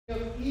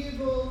Of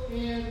evil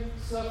and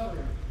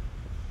suffering.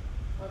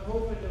 I'm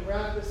hoping to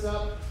wrap this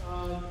up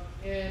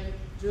in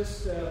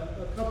just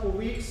a couple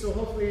weeks, so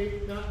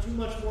hopefully not too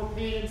much more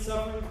pain and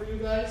suffering for you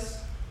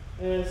guys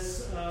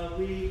as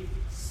we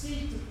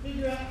seek to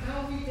figure out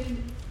how we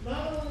can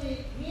not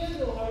only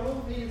handle our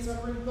own pain and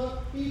suffering,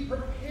 but be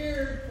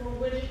prepared for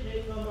when it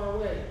may come our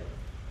way.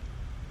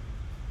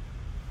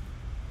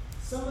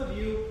 Some of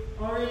you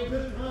are in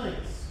good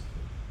times,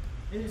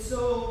 and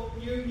so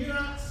you're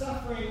not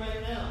suffering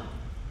right now.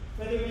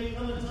 But there may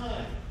come a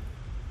time.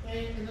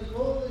 And the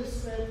goal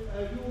is that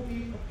you will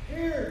be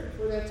prepared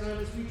for that time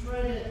as we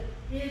try to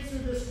answer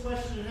this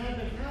question in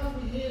heaven. How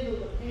do we handle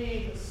the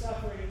pain, the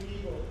suffering, and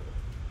evil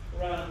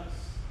around us?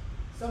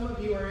 Some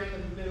of you are in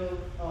the middle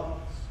of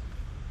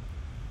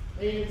it.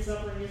 Pain and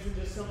suffering isn't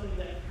just something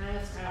that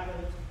has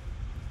happened.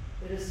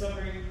 It is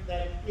something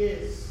that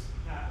is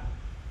happening.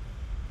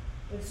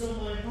 And so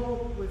my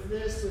hope with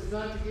this was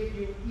not to give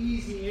you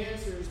easy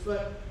answers,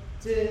 but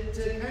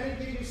to kind of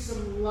give you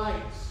some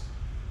light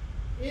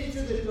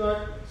into the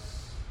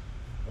darkness.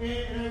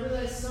 And I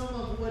realize some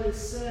of what is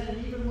said,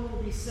 and even what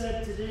will be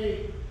said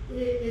today,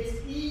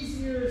 it's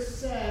easier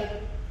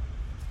said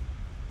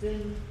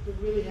than to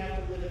really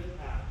have to live it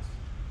out.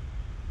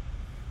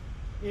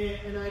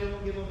 And I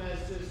don't give them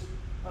as just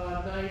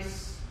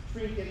nice,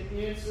 trinket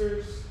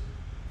answers,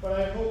 but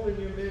I hope in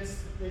your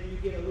midst that you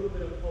get a little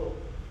bit of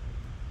hope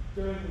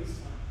during these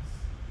times.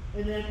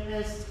 And then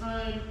as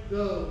time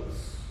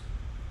goes,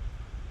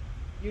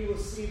 you will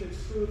see the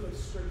truth of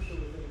Scripture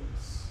within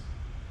us.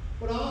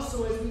 But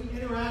also as we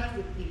interact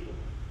with people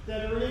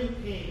that are in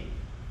pain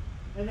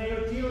and they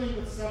are dealing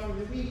with suffering,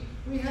 that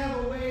we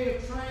have a way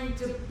of trying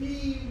to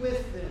be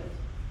with them.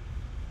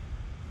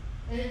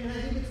 And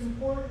I think it's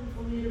important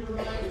for me to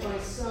remind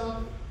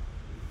myself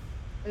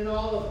and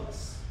all of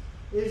us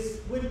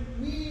is when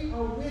we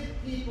are with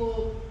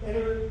people that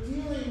are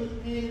dealing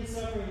with pain and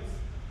suffering,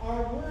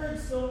 our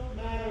words don't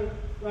matter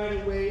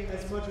right away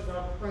as much as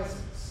our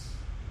presence.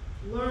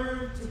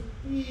 Learn to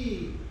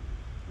be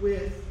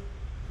with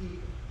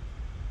people,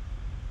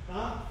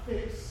 not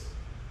fix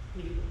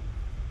people.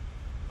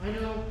 I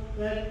know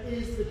that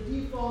is the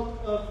default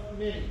of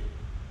many.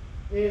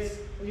 Is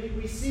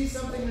we see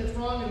something that's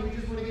wrong and we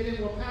just want to get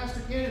in. Well,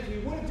 Pastor Ken, if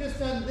you would have just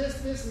done this,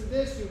 this, and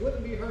this, you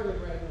wouldn't be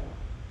hurting right now.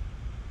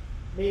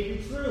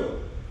 Maybe true.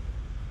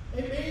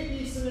 It may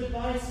be some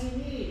advice he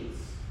needs.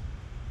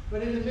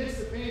 But in the midst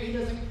of pain, he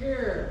doesn't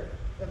care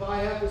if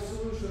I have the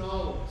solution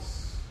always.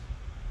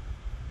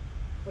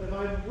 But if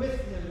I'm with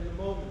him in the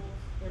moment,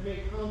 there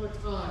may come a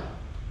time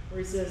where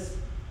he says,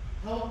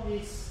 help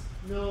me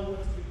know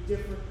what to do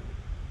differently.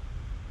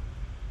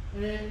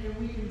 And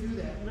we can do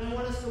that. And I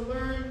want us to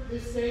learn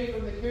this day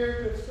from the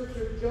character of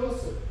Scripture,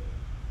 Joseph.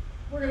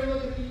 We're going to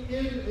look at the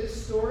end of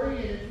this story,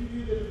 and if you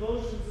do the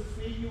devotions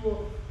this week, you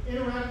will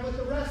interact with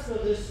the rest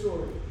of this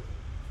story.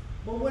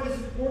 But what is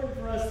important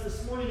for us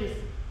this morning is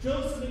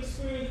Joseph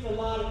experienced a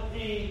lot of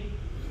pain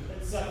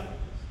and suffering.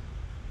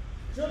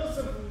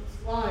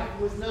 Joseph's life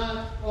was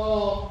not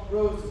all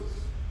roses.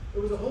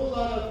 There was a whole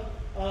lot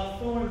of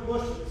thorn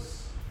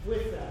bushes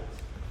with that.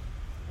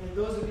 And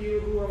those of you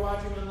who are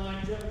watching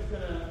online, Jeff is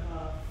going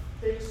to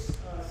fix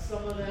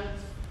some of that.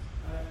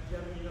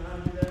 Jeff, you know how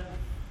to do that?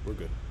 We're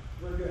good.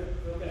 We're good.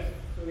 Okay.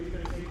 So he's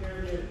going to take care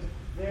of you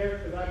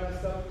there because I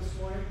messed up this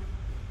morning.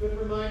 Good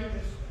reminder,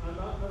 I'm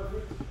not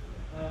perfect.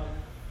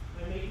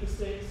 I make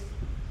mistakes.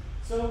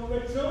 So,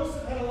 but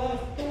Joseph had a lot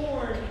of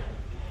thorn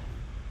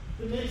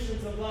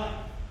dimensions of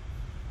life.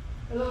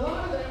 And a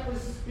lot of that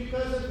was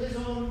because of his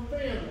own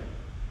family.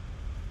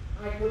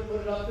 I could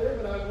put it up there,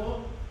 but I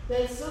won't.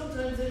 That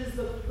sometimes it is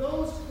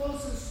those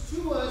closest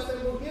to us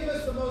that will give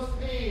us the most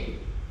pain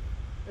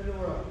in the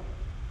world.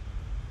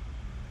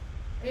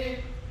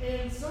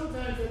 And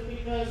sometimes it's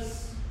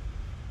because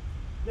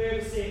they're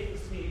the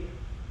safest people.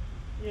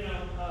 You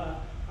know,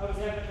 I was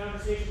having a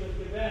conversation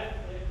with Yvette,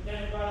 and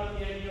kind of brought up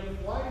the idea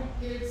of why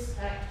do kids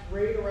act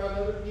great around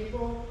other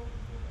people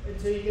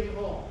until you get them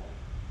home?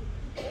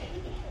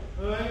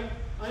 All right?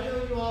 I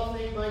know you all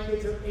think my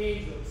kids are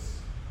angels.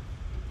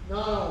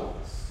 Not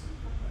always.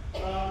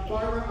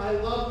 Barbara, I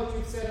love what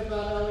you said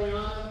about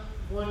Eliana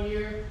 1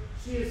 year.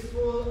 She is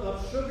full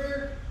of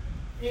sugar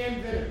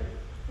and vinegar.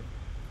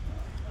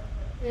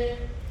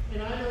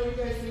 And I know you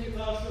guys think it's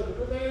all sugar,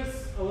 but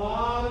there's a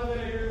lot of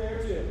vinegar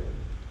there too.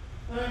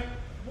 All right?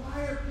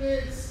 Why are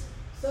kids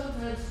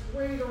sometimes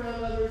great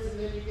around others and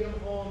then you get them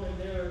home and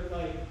they're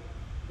like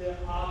the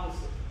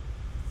opposite?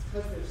 It's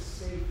because they're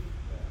safe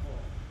at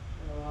home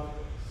in a lot of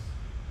ways.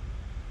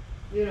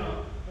 You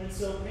know, and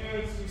so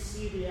parents, you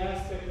see the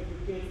aspect of your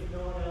kids that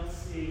no one else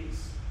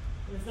sees.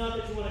 And it's not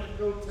that you want to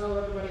go tell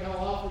everybody how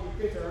awful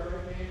your kids are,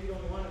 right, man? You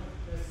don't want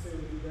to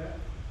necessarily do that.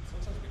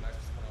 Sometimes it'd be nice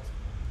for someone else.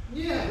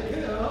 Yeah,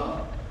 you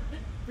know.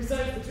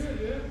 Besides the two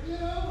of you, you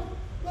know.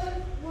 But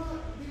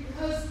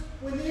because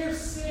when they're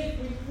safe,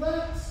 we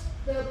let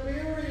that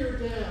barrier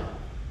down.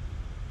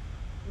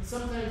 And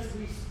sometimes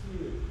we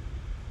spew.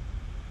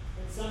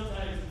 And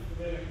sometimes it's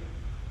the barrier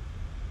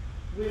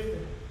with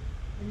them.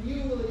 And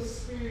you will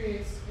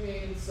experience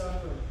pain and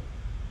suffering.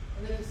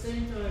 And at the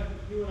same time,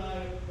 you and I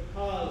are the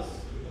cause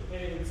of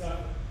pain and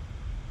suffering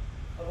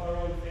of our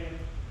own family.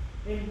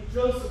 In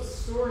Joseph's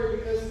story,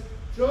 because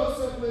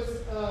Joseph was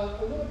a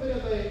little bit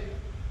of a,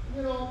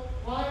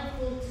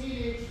 prideful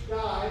teenage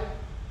guy.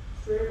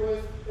 Straight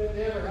boys, that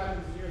never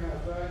happens in your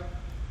house, right?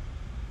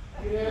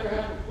 You never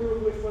have to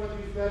prove which one of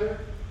you is better.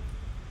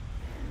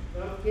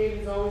 No,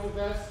 Caden's always the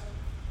best.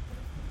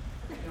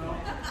 No.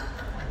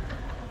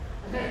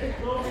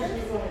 Moses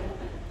is like,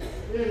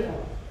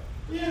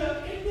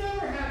 it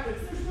never happens.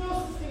 There's no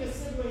such thing as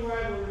sibling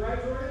rivalry,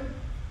 right, Jordan?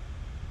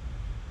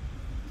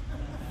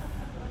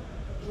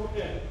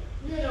 Okay.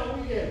 We get it.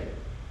 We get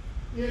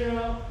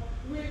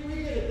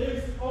it.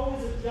 There's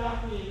always a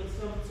jockeying of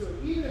some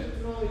sort. Even if it's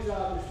an only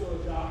job, there's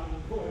still a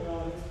jockeying going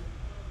on.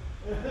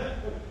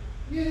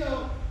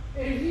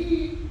 And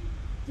he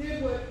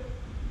did what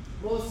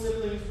most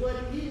siblings would.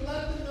 He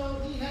let them know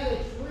he had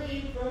a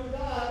dream from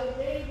God that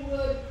they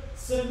would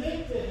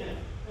submit to him.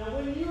 Now,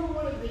 when you're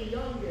one of the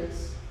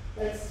youngest,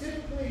 that's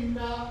typically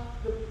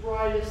not the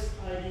brightest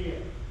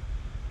idea.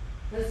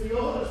 Because the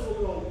oldest will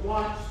go,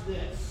 watch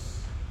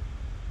this.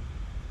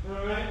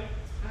 All right?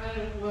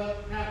 Kind of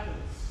what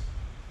happens.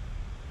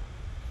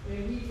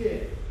 And he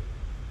did.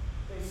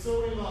 They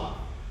sold him off.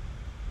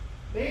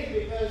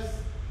 Maybe because,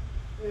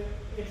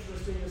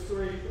 interesting the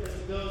story as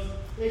it goes,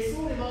 they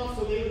sold him off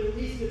so they would at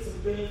least get some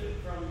benefit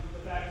from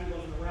the fact he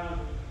wasn't around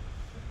them.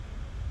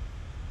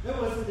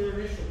 That wasn't their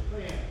initial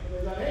plan.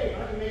 They thought, hey,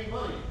 I can make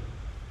money.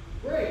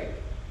 Great.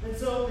 And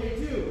so they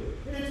do.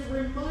 And it's a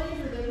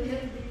reminder that we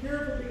have to be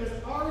careful because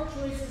our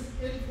choices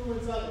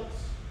influence others.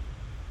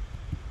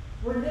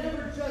 We're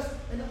never just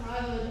an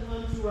island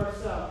unto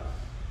ourselves.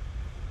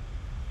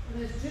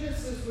 And as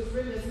Genesis was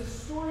written, as the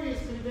story is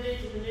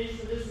conveyed to the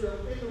nation of Israel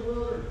in the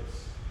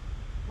wilderness,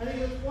 I think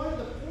that one of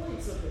the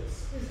points of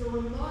this is to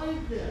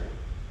remind them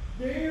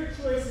their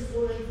choices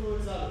will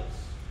influence others.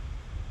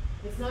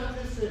 It's not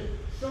just to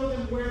show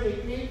them where they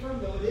came from,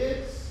 though it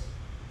is,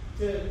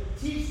 to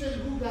teach them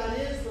who God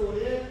is, though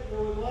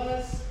it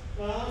was,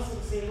 but also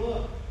to say,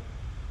 look,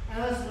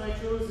 as my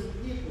chosen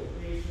people,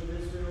 nation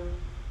of Israel,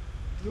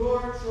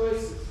 your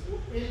choices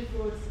will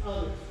influence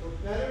others for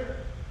better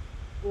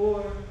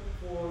or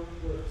for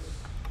worse.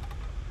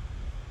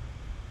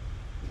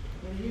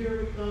 And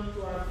here we come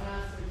to our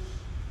passage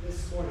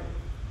this morning.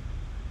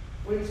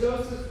 When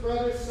Joseph's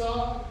brothers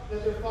saw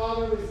that their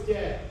father was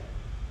dead,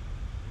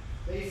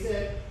 they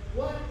said,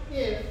 what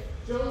if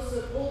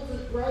Joseph holds a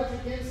grudge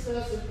against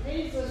us and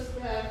pays us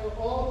back for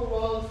all the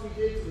wrongs we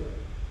did to him?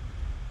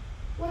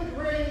 What a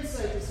great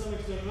insight to some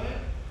extent, right?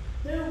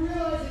 They're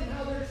realizing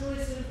how their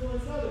choice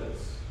influenced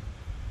others.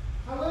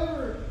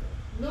 However,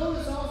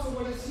 notice also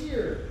what is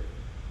here.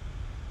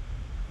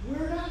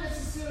 We're not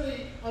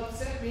necessarily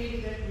upset maybe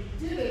that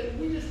we did it,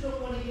 we just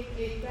don't want to get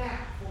paid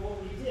back for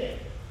what we did.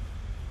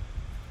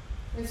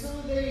 And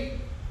so they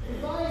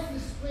devised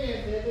this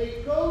plan that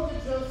they go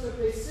to Joseph,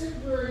 they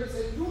send word and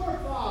say, your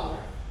father.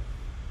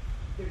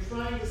 They're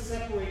trying to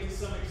separate to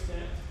some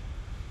extent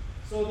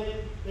so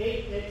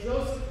that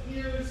Joseph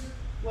hears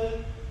what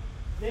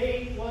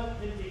they want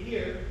him to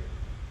hear.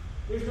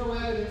 There's no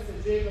evidence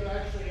that Jacob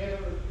actually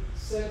ever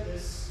said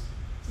this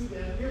to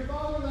them. Your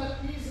father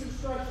left these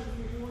instructions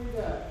before he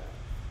died.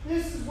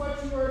 This is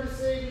what you are to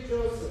say to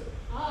Joseph.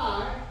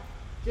 I,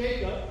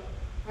 Jacob,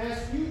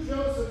 ask you,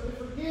 Joseph, to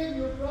forgive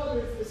your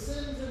brothers the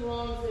sins and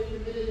wrongs they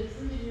committed in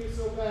treating you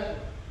so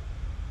badly.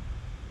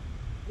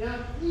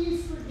 Now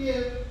please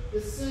forgive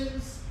the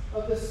sins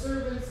of the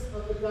servants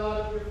of the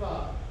God of your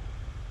father.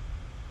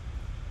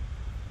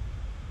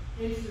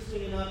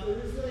 Interesting enough, there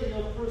is really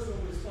no personal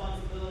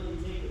responsibility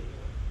taken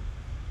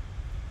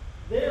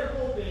for. They're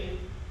hoping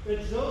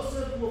that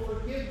Joseph will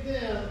forgive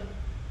them,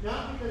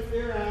 not because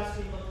they're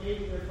asking, but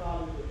maybe their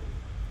father did.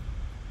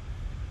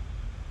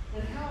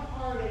 And how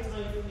hard at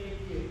times it may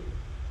be.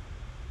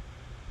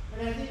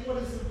 And I think what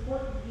is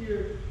important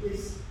here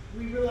is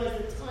we realize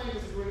that time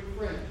is a great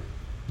friend.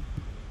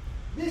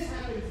 This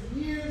happens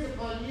years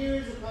upon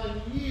years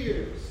upon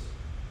years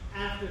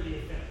after the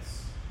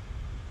offense.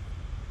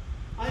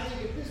 I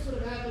think if this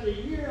would have happened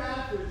a year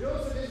after,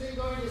 Joseph isn't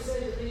going to say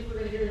the things we're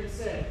going to hear him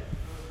say.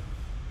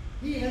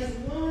 He has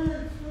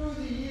learned through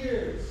the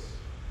years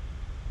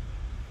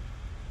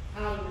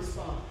how to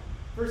respond.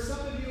 For some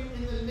of you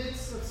in the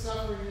midst of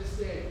suffering this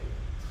day,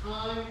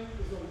 time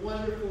is a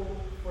wonderful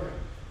friend.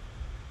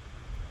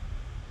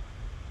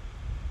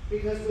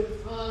 Because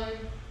with time,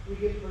 we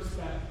get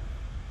perspective.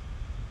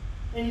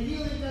 And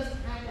healing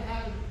doesn't have to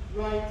happen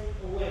right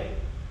away.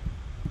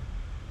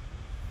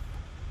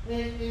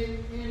 And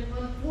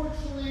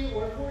unfortunately,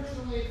 or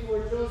fortunately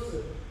for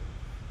Joseph,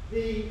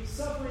 the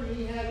suffering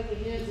he had at the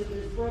hands of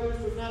his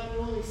brothers was not the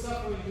only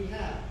suffering he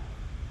had.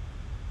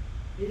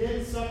 He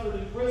then suffered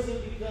in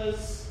prison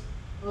because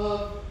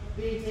of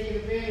being taken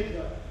advantage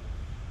of.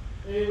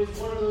 And it was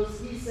one of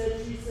those he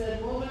said, she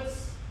said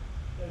moments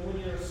that when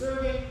you're a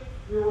servant,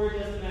 your word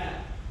doesn't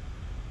matter.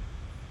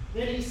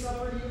 Then he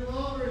suffered even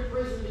longer in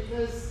prison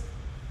because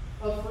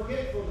of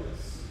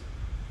forgetfulness.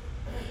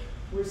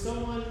 Where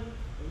someone,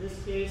 in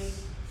this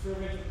case,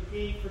 servant of the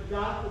king,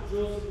 forgot that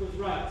Joseph was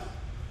right.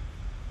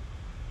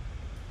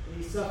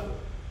 And he suffered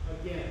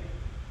again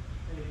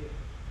and again.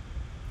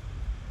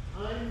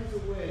 Time has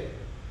a way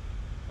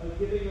of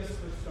giving us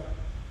perspective.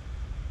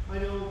 I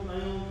know my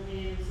own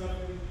pain and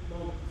suffering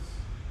moments.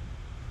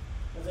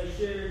 As I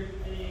shared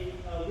many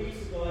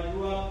weeks ago, I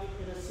grew up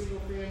in a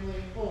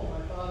single-family home.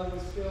 My father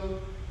was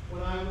killed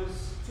when I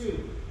was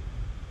 2.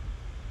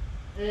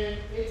 And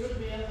it took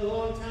me a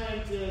long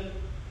time to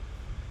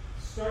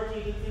start to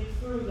even think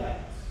through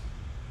that.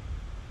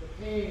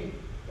 The pain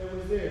that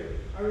was there.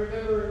 I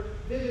remember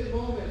vivid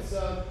moments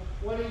of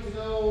wanting to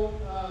know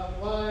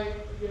why,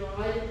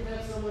 I didn't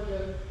have someone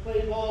to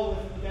play ball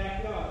with in the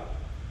backyard.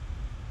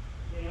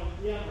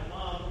 Yeah, my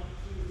mom,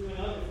 she was doing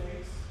other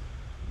things.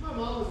 My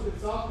mom was a good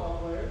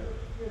softball player,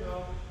 but,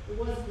 it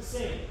wasn't the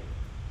same.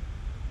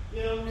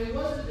 It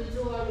wasn't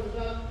until I was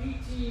about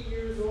 18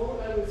 years old,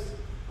 I was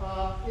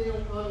on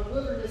a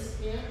wilderness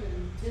camp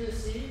in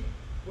Tennessee,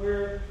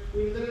 where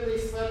we literally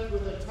slept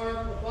with a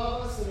tarp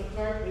above us and a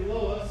tarp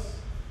below us.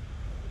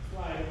 That's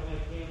why I don't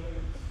like camping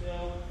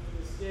still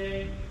to this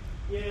day.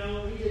 We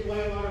did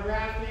whitewater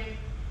rafting.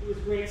 It was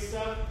great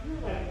stuff.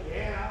 You're like,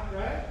 yeah,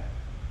 right?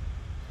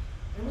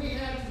 And we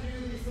had to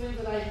do these things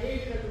that I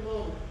hated at the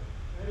moment.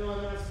 I know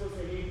I'm not supposed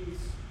to hate these,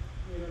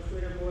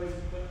 straighter boys,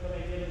 but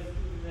I did as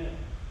even then,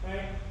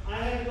 right? I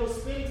had to go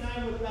spend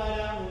time with God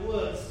out in the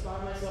woods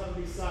by myself and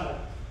be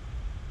silent.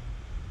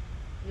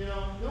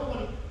 No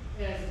one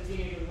as a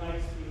teenager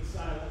likes being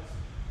silent.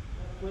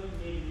 What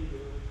maybe you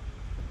do.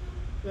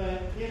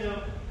 But,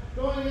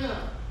 going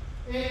out.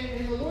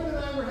 And the Lord and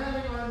I were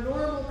having our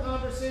normal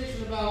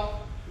conversation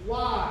about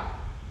why.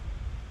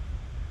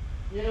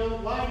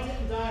 Why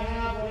didn't I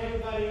have what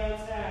everybody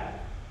else had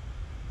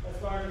as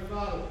far as a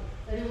father?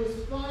 And it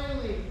was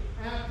finally,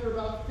 after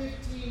about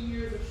 15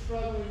 years of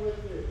struggling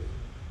with this,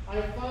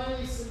 I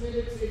finally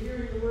submitted to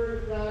hearing the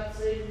Word of God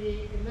say to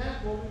me in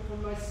that moment for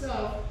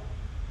myself,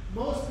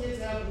 most kids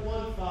have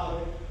one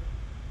father.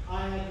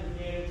 I had the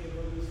advantage of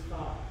at least 5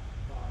 fathers.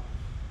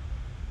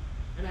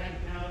 And I can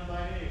count them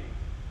by name.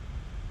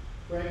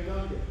 Greg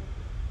Duncan,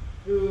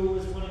 who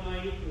was one of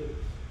my youth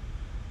leaders.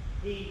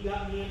 He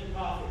got me into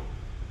coffee.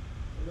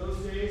 In those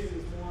days, it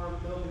was more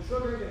milk and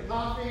sugar than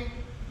coffee.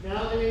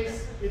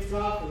 Nowadays, it's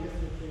coffee,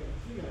 isn't it, James?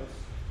 She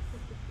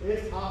knows.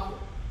 It's coffee.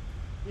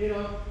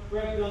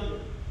 Greg Duncan.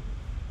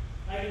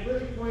 I can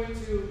really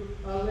point to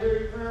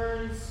Larry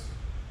Kearns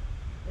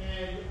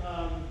and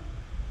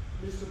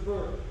Mr.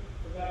 Burke.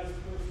 Forgot his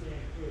first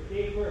name here.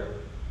 Dave Burke.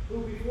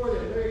 Who before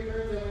that, Larry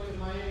Kearns, I went to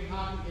Miami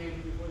hockey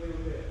games before they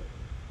were there.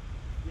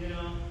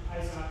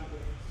 Ice hockey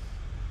games.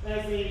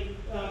 As they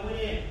went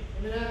in.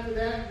 And then after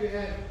that, you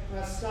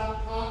had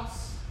Scott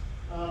Cox,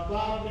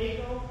 Bob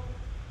Mako,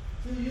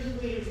 2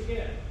 youth leaders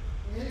again.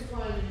 And it's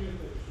fine in youth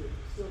leadership,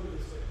 still to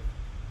this day.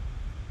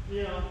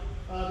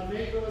 The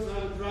Makos,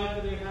 I would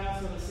drive to their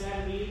house on a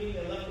Saturday evening.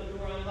 They left the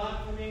door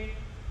unlocked for me.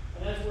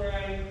 And that's where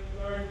I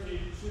learned to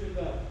shoot a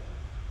gun.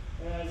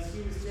 As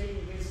he was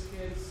taking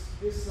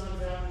his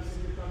sons out, he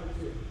said, "You're coming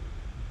too."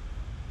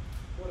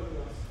 What it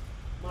was.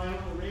 My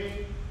Uncle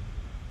Randy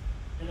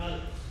and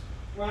others.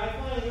 Where I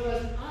finally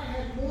realized I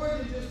had more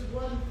than just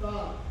one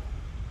father.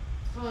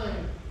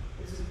 Time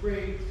is a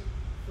great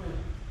friend.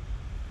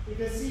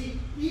 Because see,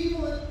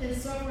 evil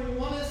and suffering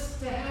want us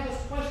to have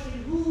us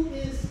question who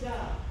is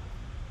God.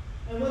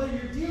 And whether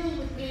you're dealing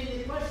with pain,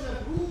 the question of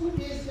who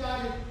is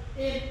God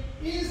and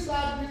is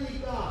God really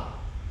God?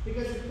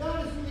 Because if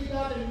God is really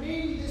God, then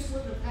maybe this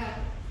wouldn't have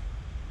happened.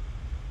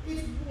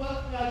 It's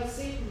what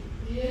Satan,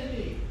 the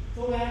enemy,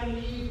 told Adam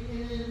and Eve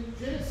in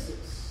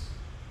Genesis.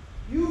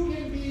 You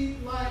can be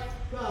like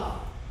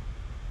God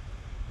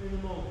in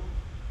the moment.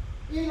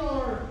 In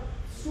our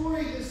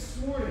story this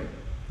morning,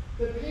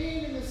 the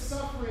pain and the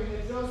suffering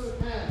that Joseph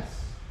has,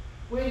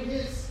 when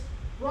his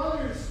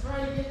brothers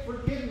try to get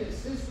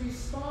forgiveness, his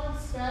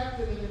response back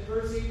to them in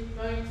verse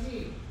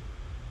 19,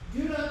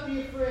 "Do not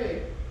be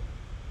afraid.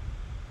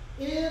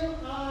 Am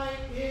I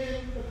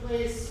in the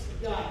place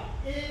of God?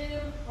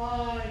 Am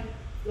I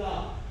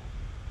God?"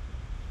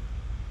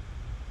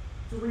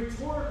 It's a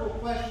rhetorical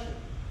question.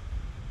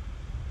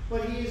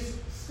 But he is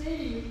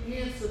stating the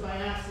answer by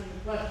asking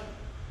the question.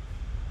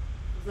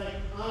 It's like,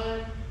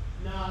 I'm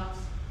not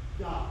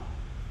God.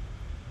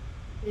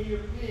 In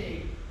your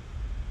pain,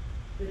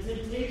 the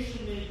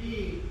temptation may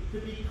be to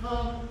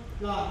become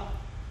God,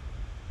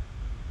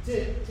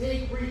 to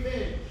take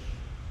revenge.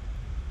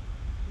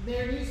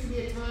 There needs to be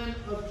a time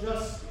of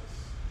justice.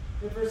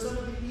 And for some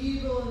of the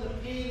evil and the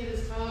pain that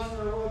is caused in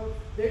our world,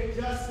 that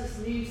justice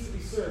needs to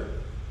be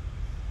served.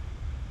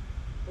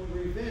 But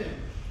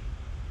revenge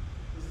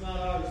is not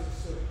ours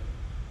to serve.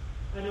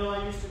 I know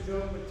I used to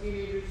joke with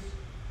teenagers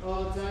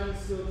all the time and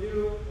still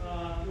do,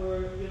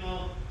 where,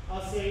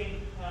 I'll say,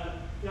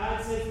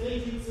 God says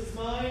vengeance is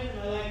mine, and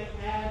I like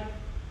to add,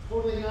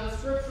 totally not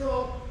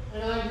scriptural,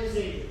 and I'm his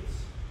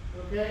agents.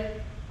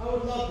 Okay? I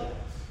would love that.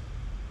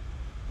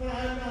 But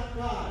I'm not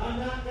God. I'm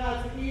not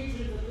God's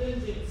agent of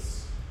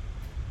vengeance.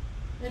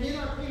 And in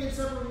our pain and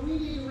suffering, we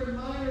need to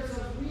remind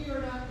ourselves we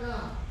are not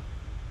God.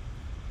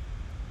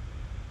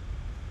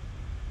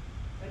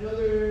 I know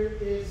there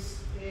is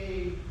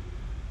a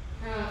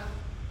path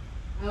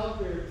out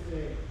there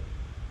today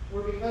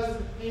where because of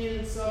the pain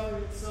and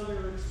suffering that some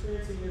are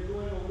experiencing, they're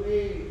going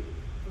away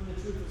from the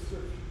truth of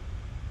Scripture.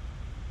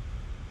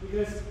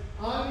 Because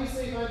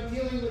obviously if I'm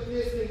dealing with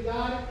this, then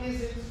God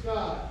isn't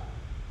God.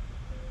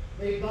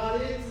 They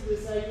bought into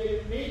this idea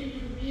that maybe you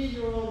can be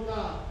your own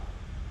God.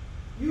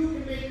 You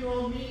can make your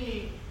own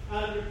meaning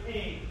out of your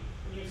pain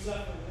and your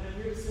suffering. And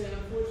I'm here to say,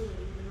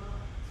 unfortunately, you're not.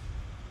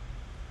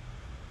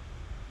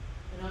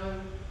 And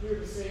I'm here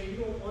to say, you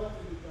don't want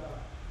to be God.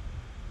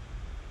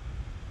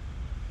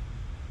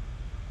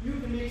 You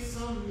can make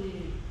some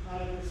meaning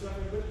out of your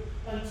suffering,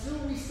 but until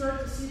we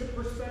start to see the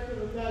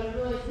perspective of God and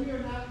realize we are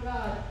not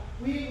God,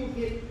 we will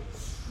get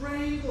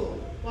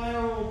strangled by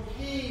our own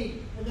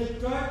pain and the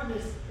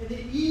darkness and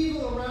the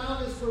evil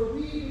around us, where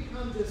we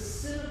become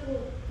just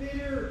cynical,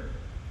 bitter,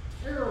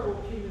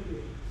 terrible human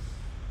beings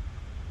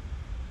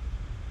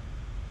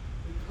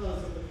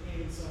because of the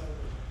pain and suffering.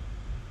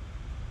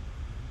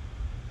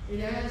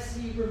 And as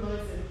he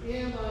reminds them,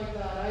 am I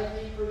God? I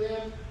think for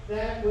them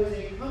that was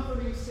a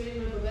comforting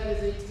statement, but that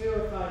is a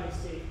terrifying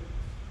statement.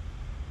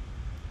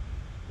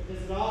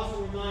 Because it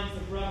also reminds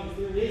the brothers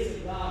there is a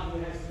God who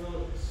has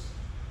notice.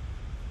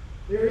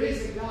 There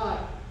is a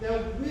God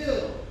that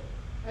will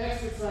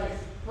exercise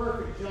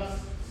perfect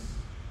justice.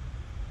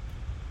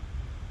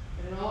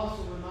 And it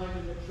also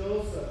reminded that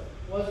Joseph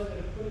wasn't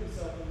going to put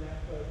himself in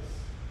that place.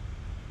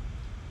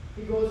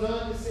 He goes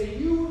on to say,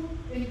 you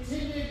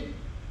intended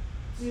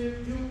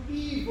to do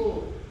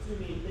evil to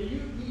me.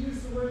 He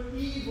used the word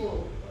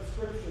evil of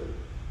Scripture.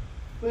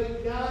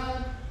 But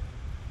God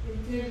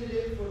intended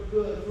it for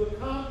good, to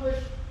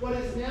accomplish what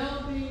is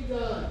now being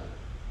done,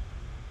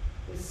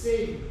 the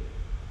saving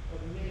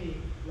of many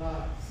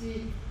lives.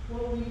 See,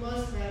 what we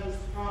must have is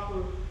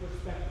proper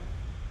perspective.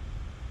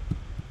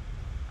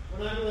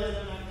 When I realize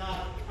I'm not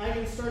God, I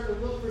can start to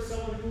look for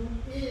someone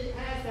who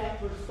has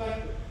that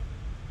perspective.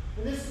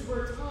 And this is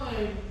where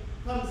time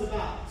comes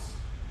about.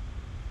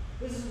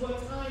 This is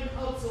what time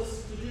helps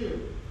us to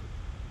do.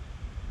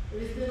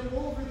 It has been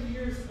over the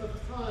years of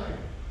time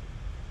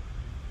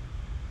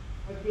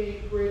I've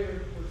gained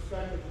greater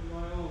perspective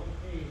from my own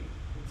pain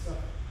and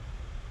suffering.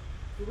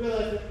 To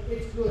realize that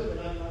it's good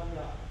that I'm not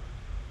God.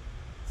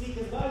 See,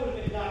 because if I would have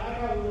been God, I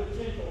probably would have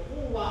changed a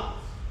whole lot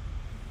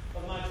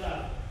of my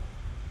childhood.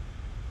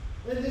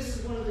 And this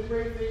is one of the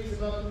great things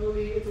about the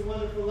movie It's a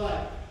Wonderful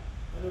Life.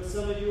 I know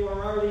some of you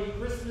are already in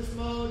Christmas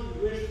mode.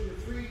 You wish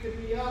the tree could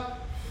be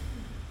up.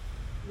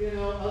 You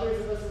know,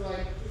 others of us are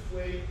like, just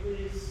wait,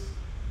 please.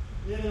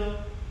 You know.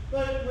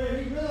 But where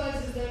he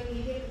realizes that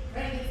he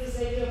kind of gets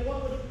this idea of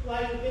what would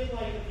life have been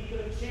like if he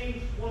could have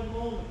changed one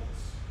moment.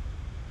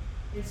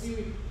 And see,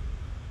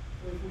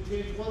 if we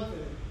change one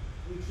thing,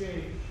 we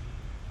change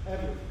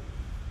everything.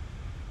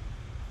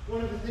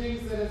 One of the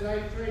things that as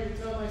I've tried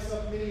to tell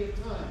myself many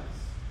times,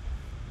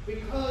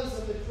 because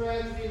of the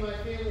tragedy my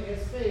family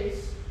has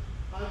faced,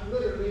 I'm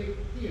literally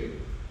here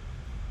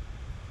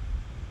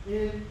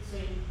in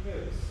St.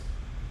 Mary's.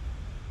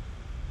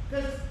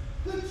 Because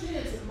good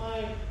chance if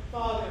my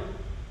father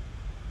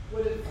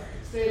would have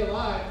stayed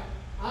alive,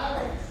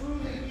 I would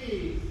truly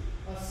be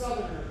a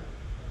Southerner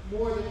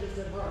more than just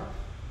at heart.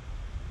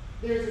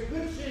 There's a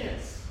good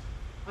chance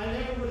I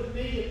never would have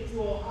made it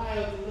to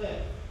Ohio to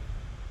live.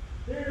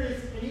 There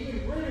is an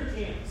even greater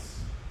chance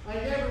I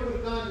never would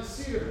have gone to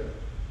Cedarville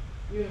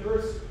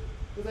University,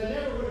 because I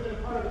never would have been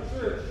a part of a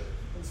church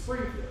in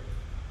Springfield.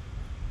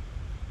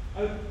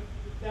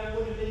 That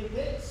would have been the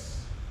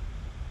case.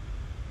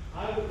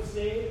 I would have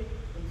stayed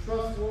in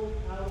Trustful,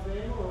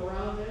 Alabama, or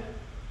around there.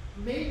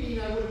 Maybe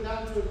I would have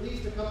gotten to at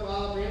least a couple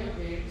Alabama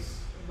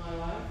games in my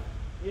life.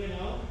 You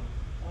know,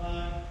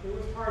 it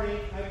was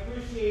heartache. I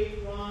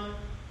appreciate, Ron,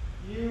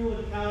 you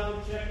and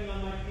Calvin checking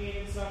on my pain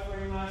and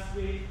suffering last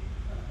week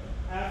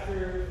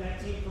after that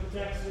team from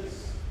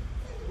Texas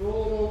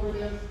rolled over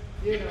them.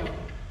 You know,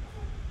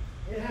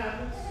 it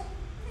happens.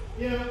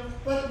 You know,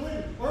 but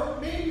when, or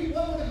maybe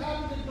what would have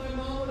happened if my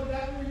mom would have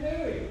gotten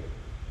remarried?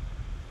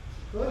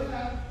 She could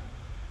have.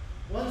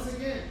 Once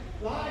again,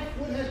 life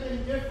would have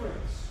been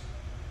different.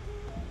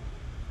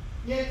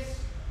 Yet,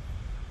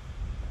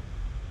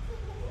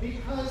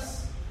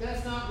 because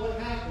that's not what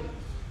happens,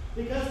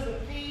 because of the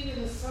pain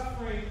and the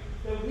suffering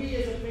that we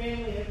as a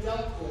family have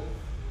dealt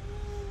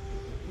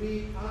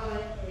with,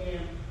 I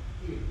am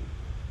here.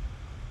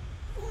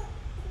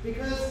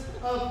 Because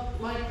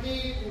of my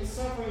pain and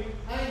suffering,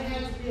 I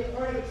had to be a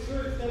part of a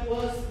church that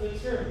was the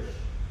church.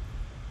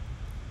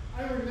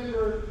 I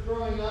remember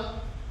growing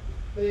up,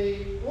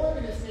 the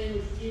organist's name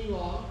was Jean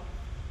Law,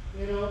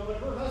 you know, but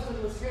her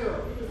husband was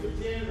Harold. He was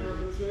the janitor of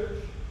the church.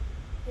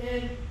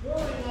 And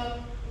growing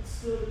up, it's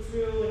still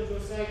true, and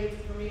Josiah gets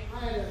it from me, I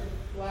had a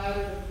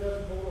bladder that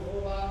doesn't hold a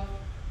whole lot,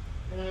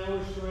 and I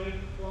always drank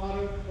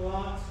water a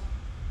lot.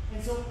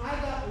 And so I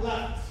got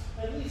left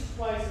at least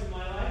twice in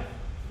my life.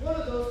 One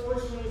of those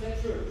first when I was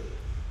at church.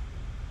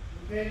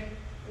 Okay?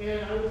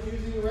 And I was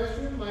using the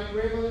restroom. My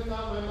grandmother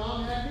thought my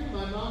mom had me.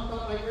 My mom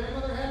thought my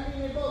grandmother had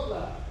me, and they both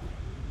left.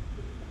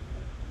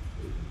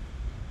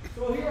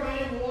 So here I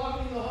am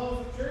walking the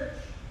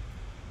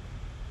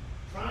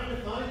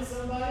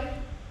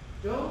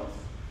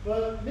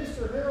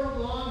Mr. Harold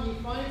Long, he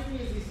finds me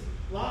as he's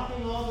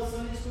locking all the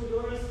Sunday school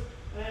doors,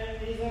 and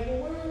he's like,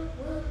 well,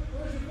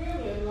 where's your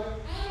family? I'm like,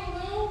 I don't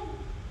know.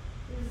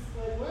 He's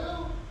like,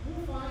 well,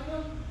 we'll find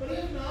them. But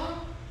if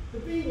not, the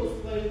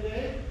Bengals play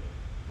today,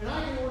 and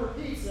I can order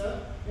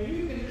pizza, and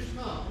you can just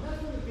come. And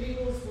that's when the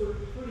Bengals were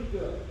pretty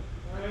good.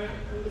 All right?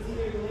 It was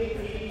either the late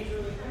 80s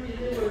or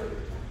they were,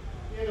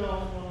 a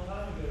long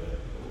time ago.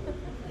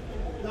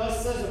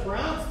 Thus says a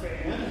Browns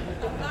fan.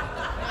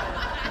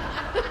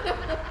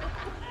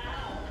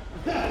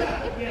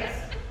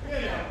 Yes.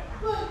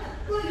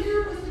 But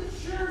here was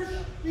the church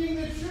being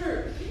the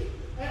church.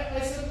 I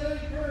said Larry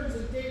Kearns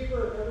and Dave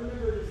Burke. I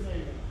remembered his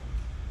name.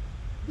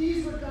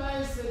 These were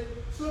guys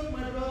that took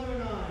my brother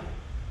and I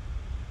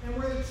and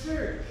were the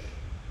church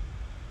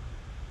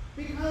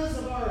because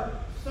of our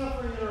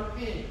suffering and our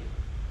pain.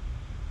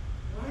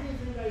 Why do you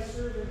think I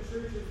serve in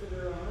churches that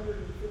are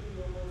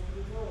 150 almost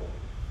years old?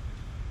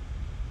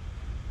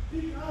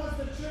 Because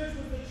the church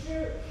was the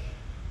church.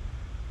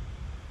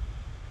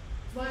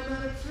 That's why I'm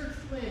not a church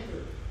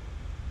planter.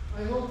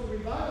 I hope to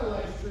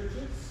revitalize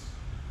churches,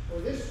 or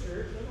this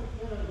church. I don't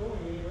plan on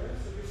going anywhere,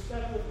 so you're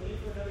stuck with me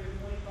for another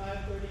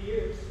 25, 30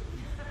 years.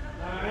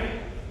 All right?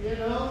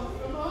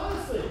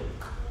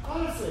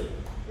 Honestly.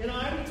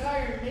 I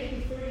retired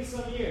maybe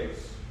 30-some years.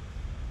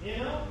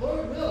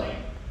 Lord willing,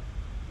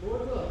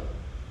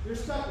 you're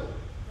stuck with me.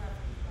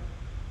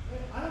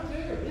 I don't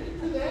care. Didn't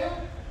do that.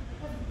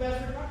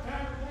 That's the best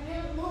time we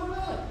have. Lord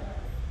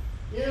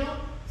willing.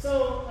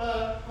 So,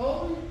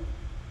 Colby,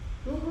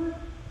 Cooper, I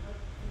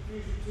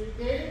confuse you too.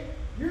 David,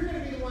 you're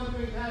going to be the one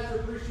doing pastor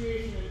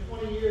appreciation in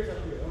 20 years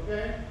up here,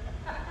 okay?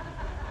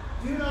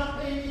 Do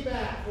not pay me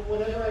back for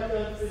whatever I've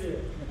done for you.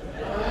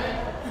 All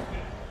right?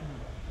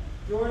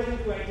 Jordan,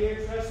 do I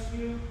dare trust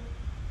you?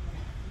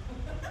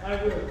 I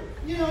will.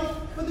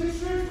 But the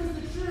church was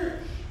the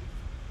church.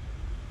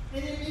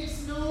 And it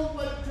makes known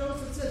what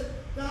Joseph says.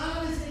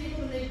 God is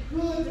able to make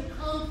good to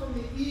come from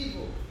the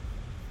evil.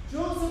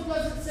 Joseph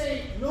doesn't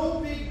say, no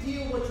big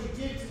deal what you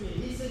did to me.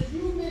 He says,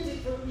 you meant it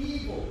for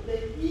evil.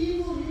 The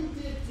evil you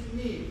did to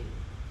me,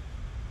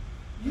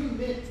 you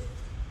meant it.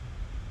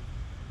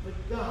 But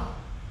God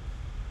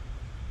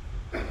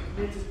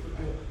meant it for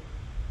good.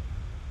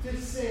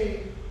 To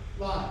save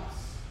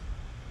lives.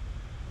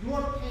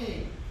 Your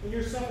pain and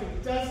your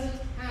suffering doesn't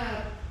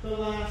have the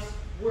last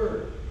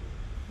word.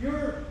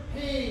 Your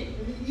pain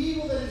and the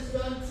evil that is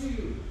done to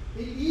you,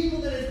 the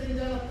evil that has been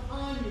done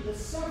upon you, the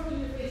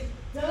suffering you face,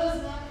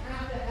 does not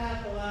have to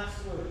have the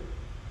last word.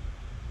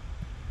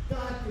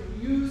 God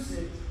can use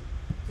it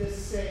to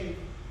save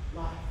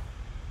life.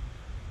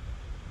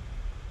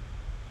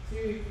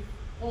 See,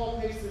 Paul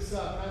picks this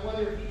up, and I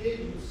wonder if he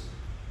didn't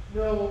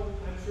know,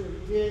 I'm sure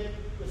he did,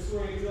 the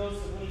story of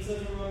Joseph when he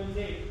says in Romans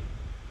 8,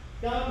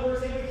 God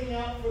works everything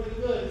out for the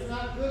good. It's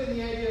not good in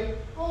the idea of,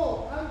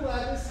 oh, I'm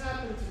glad this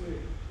happened to me.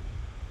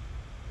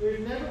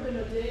 There's never been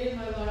a day in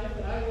my life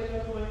that I wake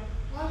up going,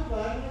 I'm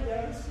glad my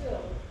dad was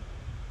killed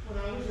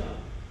when I was young.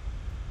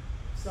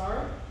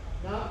 Sorry,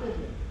 not been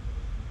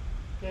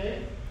there.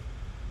 Okay?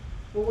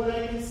 But what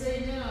I can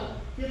say now,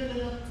 given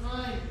enough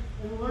time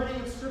and learning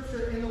of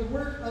Scripture and the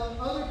work of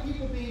other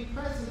people being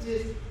present,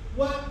 is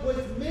what was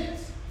meant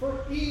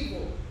for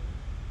evil,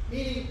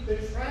 meaning the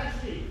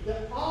tragedy,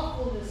 the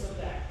awfulness of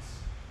that,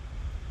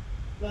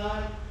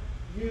 God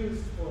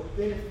used for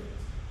benefit,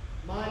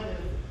 my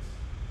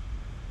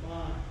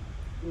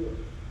good,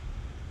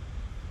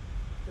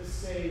 to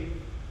save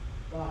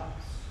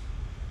lives.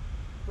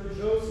 For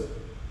Joseph,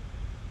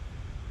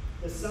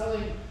 the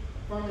selling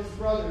from his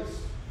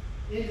brothers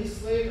into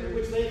slavery,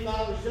 which they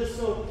thought was just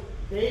so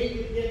they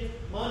could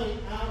get money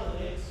out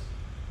of it,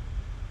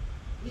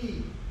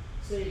 he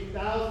saved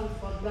thousands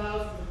upon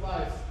thousands of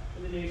lives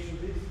in the nation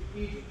of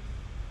Egypt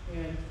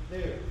and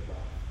their life.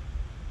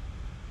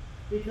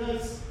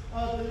 Because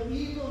of the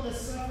evil and the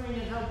suffering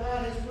and how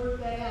God has worked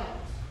that out,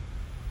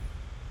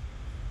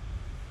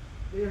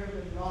 there have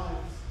been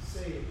lives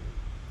saved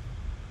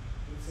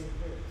in St.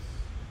 Mary's.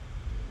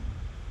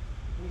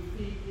 We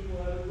feed people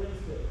every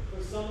Wednesday.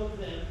 For some of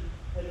them,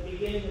 at the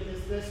beginning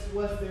of this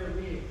was their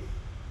meal.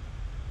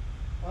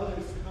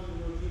 Others have come to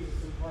know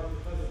Jesus in part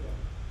because of that.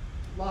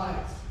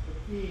 Lives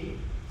are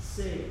being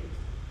saved.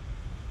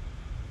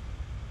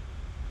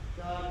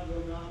 God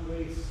will not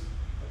waste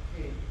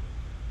a king,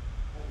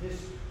 a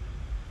history,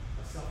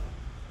 a suffering.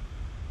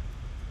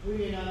 We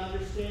may not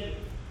understand it.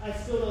 I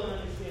still don't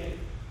understand it.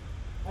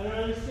 I don't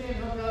understand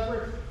how God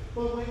works.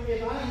 But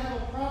if I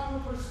have a proper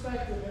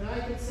perspective and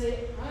I can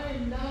say, I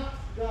am not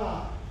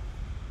God,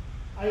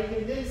 I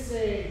can then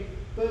say,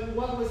 but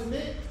what was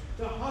meant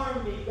to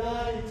harm me,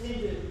 God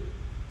intended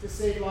to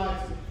save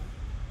lives with.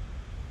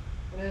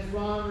 And as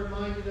Ron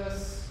reminded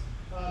us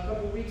a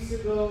couple weeks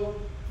ago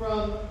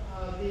from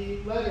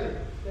the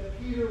letter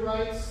that Peter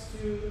writes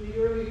to the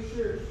early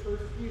church, 1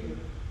 Peter,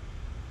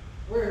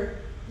 where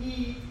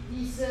he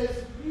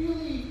says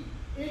really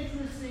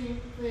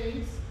interesting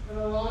things in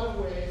a lot of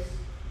ways.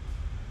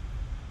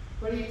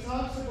 But he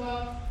talks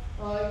about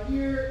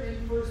here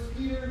in 1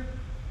 Peter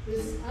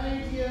this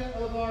idea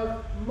of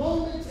our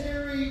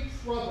momentary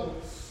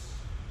troubles.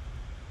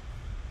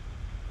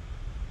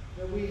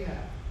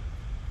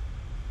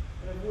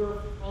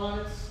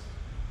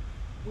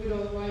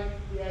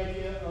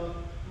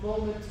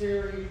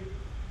 momentary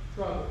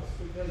troubles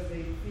because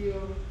they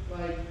feel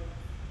like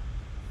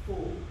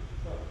fool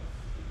troubles.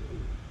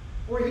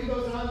 Or he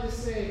goes on to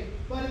say,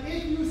 but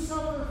if you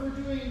suffer for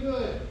doing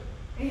good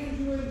and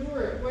you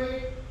endure it,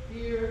 wait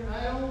here,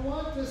 I don't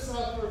want to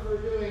suffer for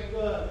doing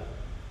good.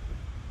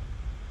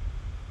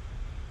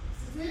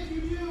 He says, if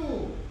you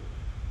do,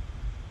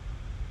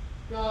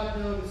 God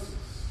notices.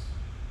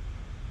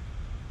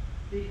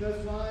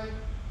 Because why?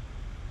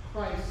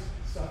 Christ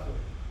suffered,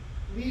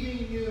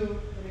 leaving you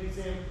an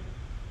example.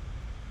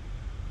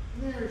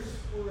 And there's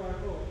where I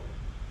hope.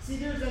 See,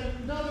 there's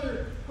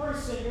another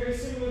person very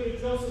similar to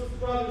Joseph's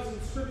brothers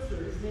in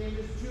Scripture. His name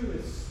is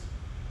Judas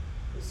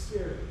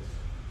Iscariot,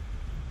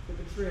 the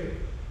betrayer,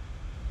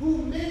 who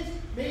meant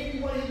maybe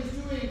what he was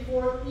doing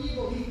for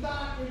evil. He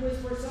thought it was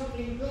for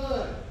something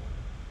good.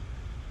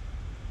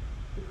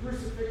 The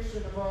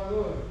crucifixion of our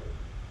Lord.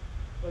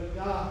 But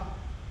God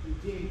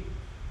redeemed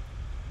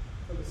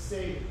for the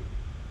saving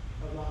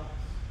of lives.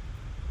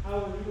 How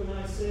are you and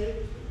I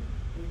saved?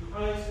 In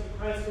Christ and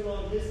Christ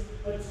alone. His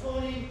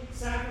atoning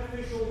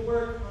sacrificial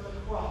work on the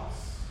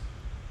cross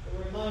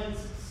that reminds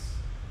us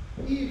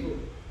evil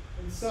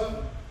and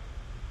suffering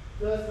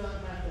does not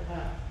have to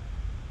have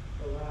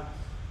the last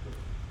word.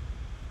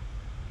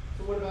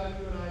 So what about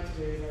you and I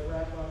today as I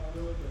wrap up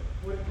real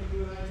quick? What can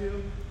you and I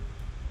do?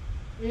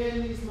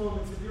 In these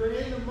moments, if you're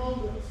in the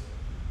moment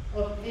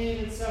of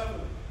pain and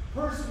suffering,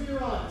 persevere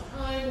on.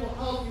 Time will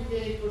help you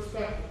gain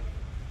perspective.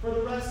 For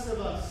the rest of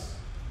us,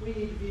 we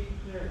need to be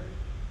prepared.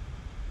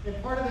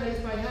 And part of that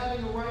is by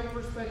having a right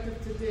perspective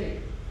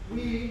today.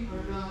 We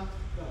are not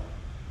God.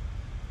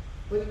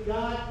 But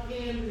God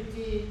can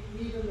redeem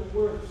even the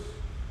worst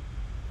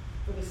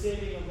for the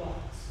saving of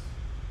lives.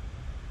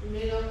 It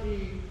may not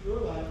be your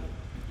life,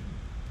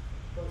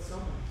 but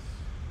someone's.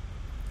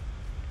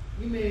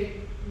 You may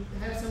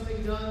have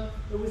something done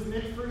that was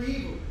meant for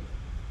evil.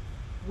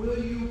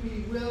 Will you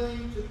be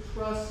willing to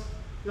trust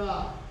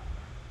God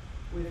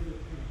with your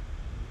pain?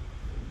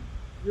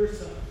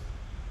 Yourself.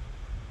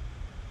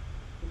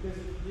 Because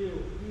if you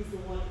do, He's the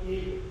one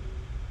able,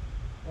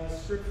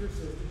 as Scripture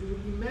says, to do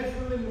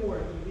immeasurably more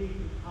than we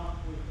can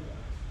comprehend.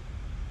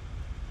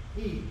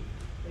 He,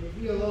 and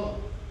He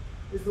alone,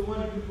 is the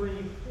one who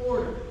brings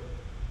order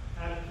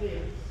out of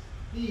chaos.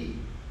 He,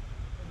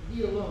 and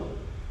He alone,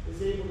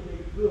 is able to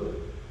make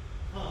good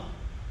come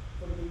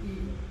from the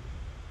evil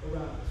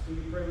around us. Will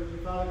you pray with me?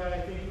 Father God,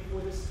 I thank you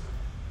for this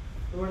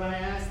time. Lord, I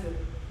ask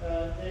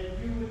that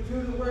you would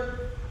do the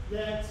work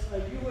that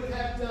you would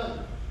have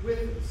done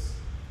with us.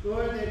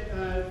 Lord,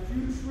 that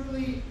you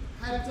truly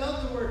have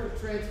done the work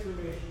of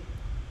transformation.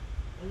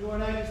 And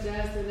Lord, I just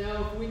ask that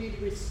now if we need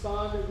to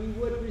respond, that we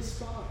would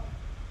respond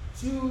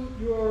to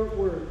your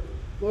word.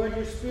 Lord,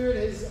 your Spirit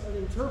has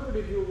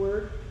interpreted your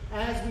word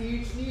as we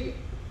each need it.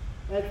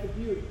 That's the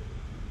beauty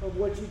of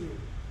what you do.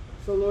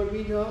 So Lord,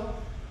 we know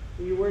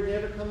that your word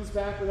never comes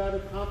back without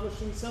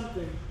accomplishing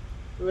something.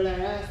 Lord, I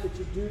ask that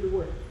you do the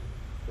work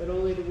that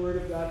only the word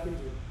of God can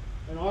do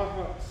in our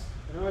hearts,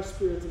 in our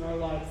spirits, in our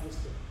lives this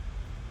day.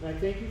 And I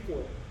thank you for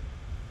it.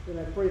 And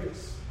I pray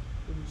this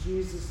in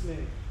Jesus'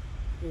 name.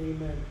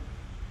 Amen.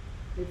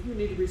 If you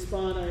need to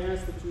respond, I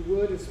ask that you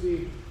would as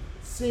we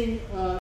sing